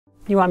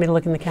You want me to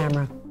look in the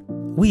camera?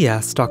 We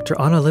asked Dr.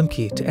 Anna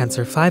Lembke to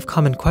answer 5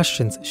 common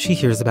questions she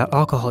hears about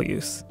alcohol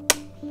use.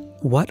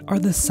 What are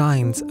the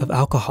signs of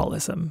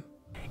alcoholism?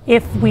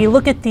 If we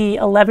look at the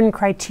 11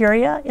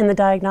 criteria in the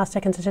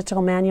Diagnostic and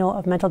Statistical Manual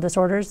of Mental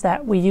Disorders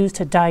that we use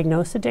to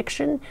diagnose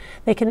addiction,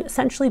 they can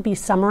essentially be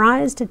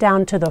summarized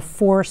down to the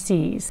 4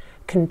 C's: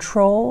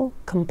 control,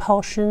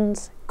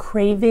 compulsions,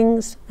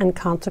 cravings, and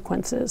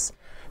consequences.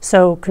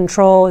 So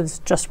control is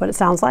just what it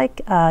sounds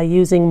like,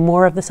 using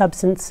more of the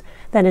substance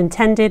than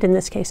intended, in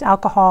this case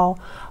alcohol,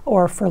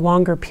 or for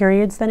longer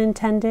periods than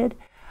intended.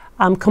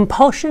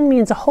 Compulsion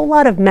means a whole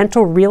lot of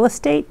mental real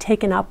estate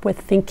taken up with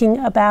thinking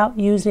about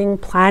using,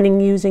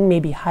 planning using,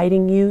 maybe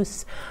hiding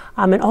use,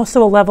 and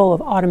also a level of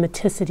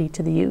automaticity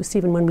to the use.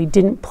 Even when we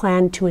didn't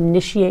plan to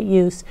initiate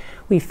use,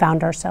 we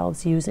found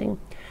ourselves using.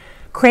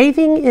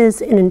 Craving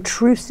is an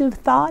intrusive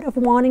thought of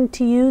wanting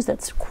to use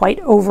that's quite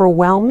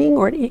overwhelming,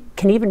 or it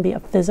can even be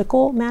a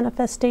physical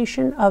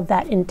manifestation of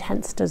that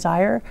intense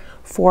desire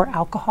for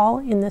alcohol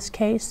in this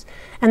case.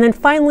 And then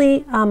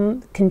finally,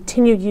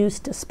 continued use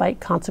despite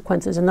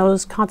consequences. And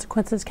those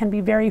consequences can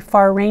be very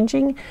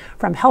far-ranging,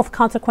 from health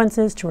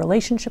consequences to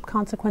relationship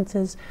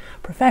consequences,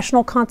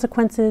 professional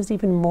consequences,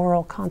 even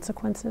moral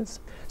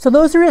consequences. So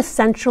those are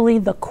essentially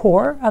the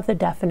core of the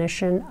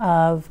definition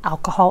of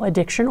alcohol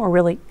addiction, or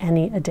really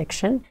any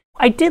addiction.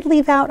 I did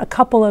leave out a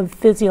couple of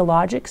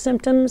physiologic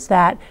symptoms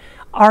that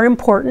are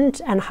important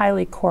and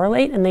highly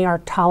correlate, and they are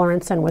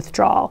tolerance and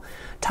withdrawal.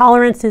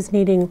 Tolerance is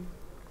needing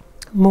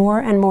more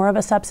and more of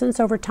a substance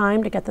over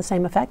time to get the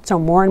same effect, so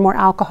more and more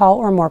alcohol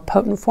or more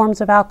potent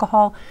forms of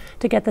alcohol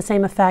to get the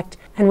same effect.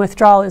 And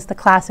withdrawal is the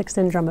classic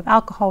syndrome of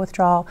alcohol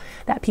withdrawal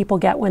that people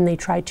get when they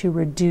try to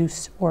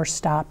reduce or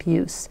stop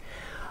use.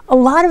 A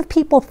lot of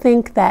people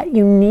think that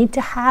you need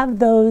to have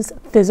those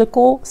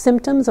physical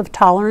symptoms of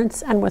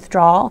tolerance and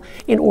withdrawal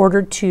in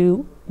order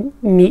to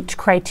meet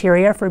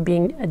criteria for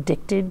being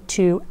addicted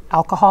to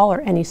alcohol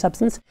or any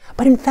substance,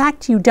 but in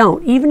fact you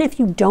don't. Even if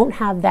you don't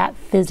have that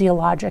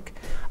physiologic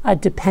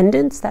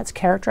dependence that's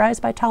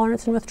characterized by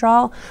tolerance and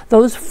withdrawal,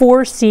 those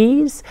 4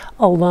 C's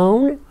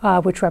alone,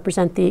 which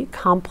represent the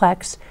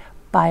complex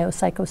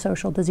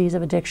biopsychosocial disease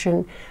of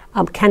addiction,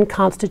 can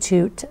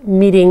constitute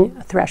meeting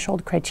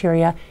threshold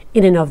criteria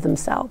in and of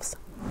themselves.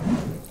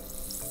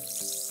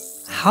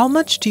 How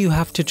much do you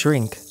have to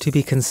drink to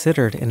be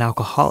considered an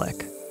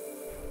alcoholic?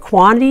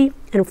 Quantity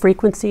and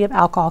frequency of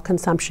alcohol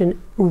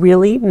consumption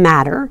really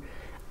matter.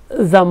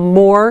 The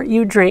more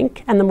you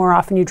drink and the more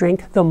often you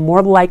drink, the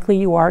more likely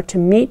you are to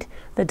meet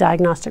the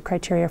diagnostic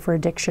criteria for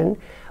addiction.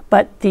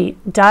 But the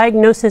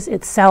diagnosis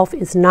itself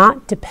is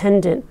not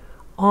dependent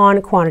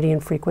on quantity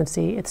and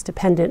frequency. It's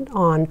dependent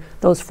on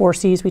those 4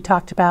 C's we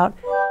talked about.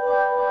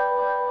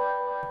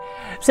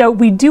 So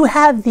we do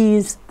have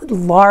these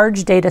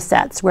large data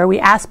sets where we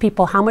ask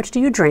people, how much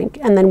do you drink?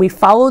 And then we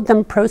followed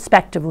them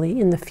prospectively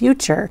in the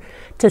future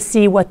to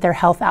see what their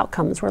health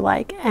outcomes were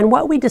like. And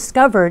what we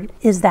discovered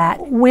is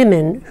that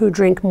women who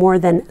drink more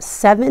than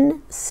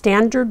 7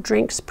 standard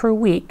drinks per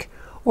week,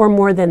 or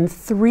more than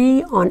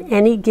 3 on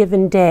any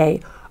given day,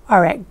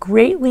 are at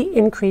greatly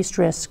increased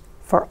risk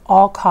for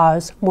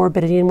all-cause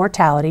morbidity and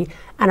mortality,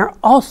 and are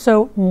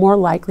also more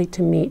likely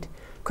to meet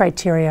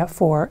criteria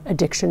for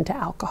addiction to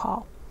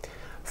alcohol.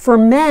 For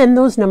men,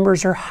 those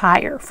numbers are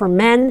higher. For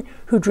men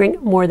who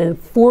drink more than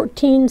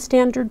 14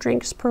 standard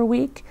drinks per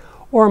week,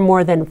 or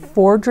more than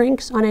 4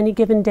 drinks on any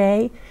given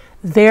day,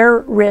 their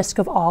risk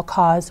of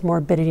all-cause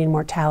morbidity and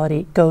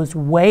mortality goes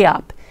way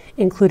up,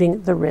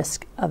 including the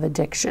risk of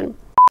addiction.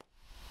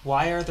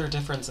 Why are there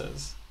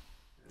differences?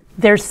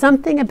 There's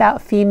something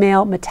about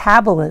female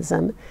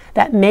metabolism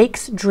that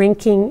makes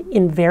drinking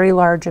in very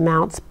large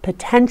amounts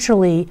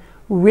potentially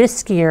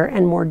riskier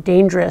and more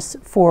dangerous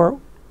for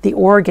the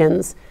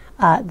organs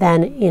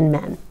than in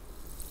men.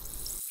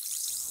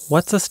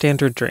 What's a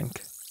standard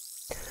drink?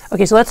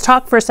 Okay, so let's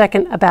talk for a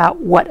second about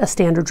what a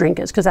standard drink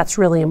is, because that's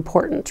really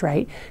important,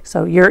 right?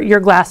 So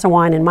your glass of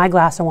wine and my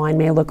glass of wine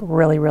may look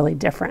really, really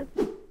different.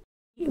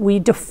 We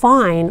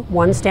define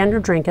one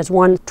standard drink as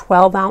one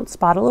 12-ounce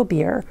bottle of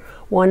beer,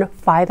 one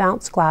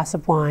 5-ounce glass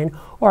of wine,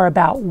 or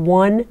about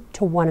 1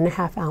 to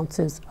 1.5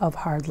 ounces of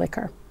hard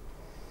liquor.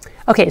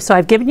 Okay, so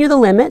I've given you the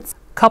limits.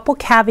 Couple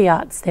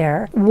caveats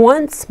there.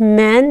 Once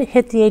men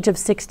hit the age of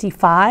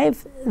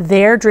 65,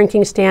 their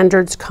drinking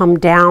standards come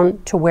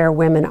down to where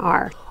women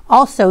are.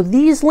 Also,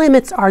 these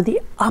limits are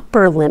the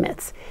upper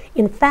limits.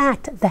 In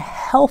fact, the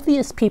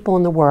healthiest people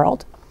in the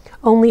world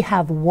only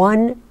have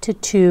 1 to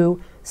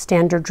 2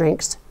 standard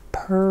drinks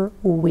per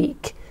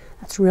week.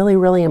 That's really,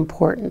 really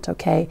important,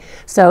 okay?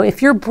 So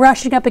if you're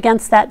brushing up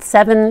against that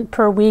 7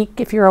 per week,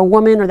 if you're a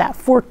woman, or that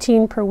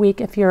 14 per week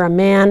if you're a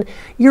man,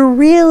 you're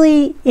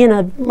really in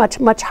a much,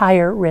 much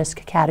higher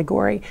risk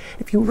category.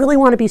 If you really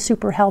want to be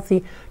super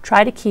healthy,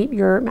 try to keep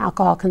your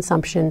alcohol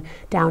consumption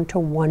down to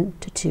 1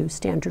 to 2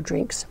 standard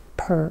drinks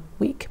per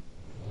week.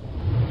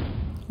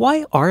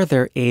 Why are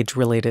there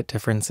age-related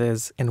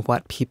differences in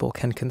what people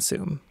can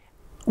consume?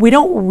 We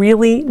don't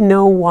really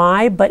know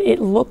why, but it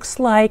looks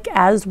like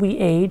as we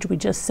age, we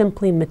just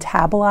simply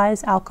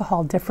metabolize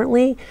alcohol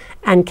differently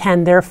and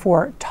can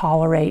therefore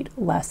tolerate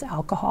less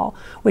alcohol,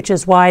 which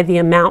is why the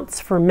amounts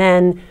for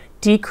men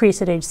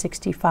decrease at age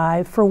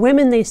 65. For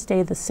women, they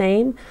stay the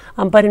same,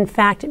 but in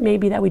fact, it may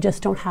be that we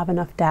just don't have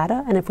enough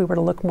data, and if we were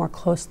to look more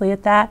closely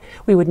at that,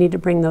 we would need to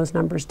bring those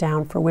numbers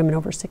down for women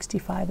over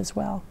 65 as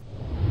well.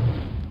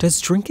 Does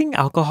drinking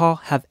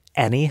alcohol have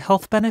any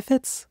health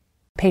benefits?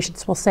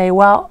 Patients will say,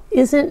 well,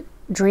 isn't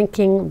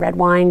drinking red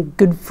wine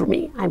good for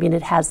me? I mean,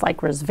 it has like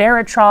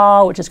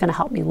resveratrol, which is going to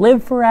help me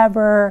live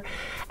forever.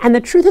 And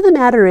the truth of the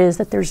matter is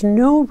that there's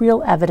no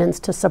real evidence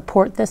to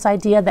support this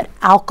idea that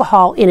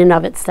alcohol in and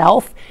of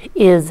itself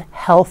is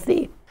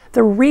healthy.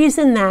 The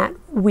reason that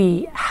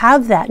we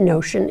have that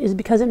notion is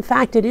because, in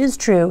fact, it is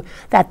true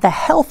that the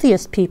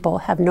healthiest people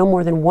have no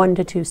more than 1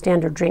 to 2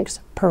 standard drinks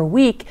per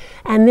week,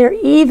 and they're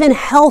even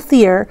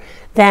healthier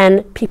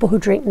than people who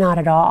drink not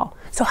at all.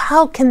 So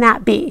how can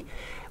that be?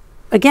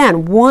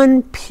 Again,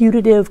 one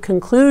putative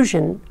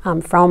conclusion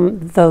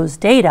from those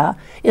data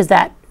is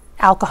that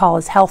alcohol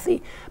is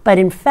healthy. But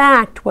in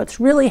fact,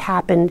 what's really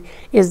happened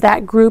is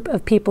that group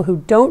of people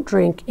who don't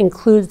drink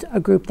includes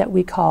a group that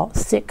we call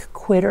sick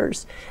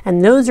quitters.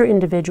 And those are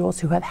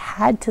individuals who have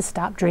had to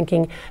stop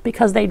drinking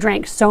because they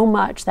drank so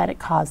much that it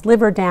caused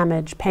liver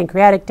damage,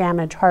 pancreatic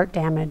damage, heart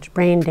damage,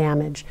 brain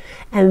damage.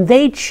 And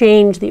they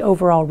change the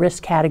overall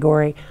risk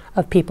category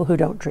of people who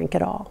don't drink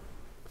at all.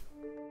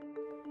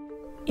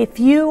 If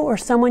you or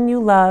someone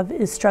you love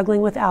is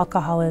struggling with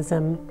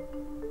alcoholism,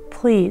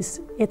 please,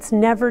 it's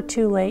never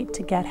too late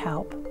to get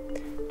help.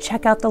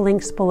 Check out the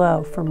links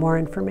below for more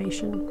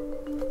information.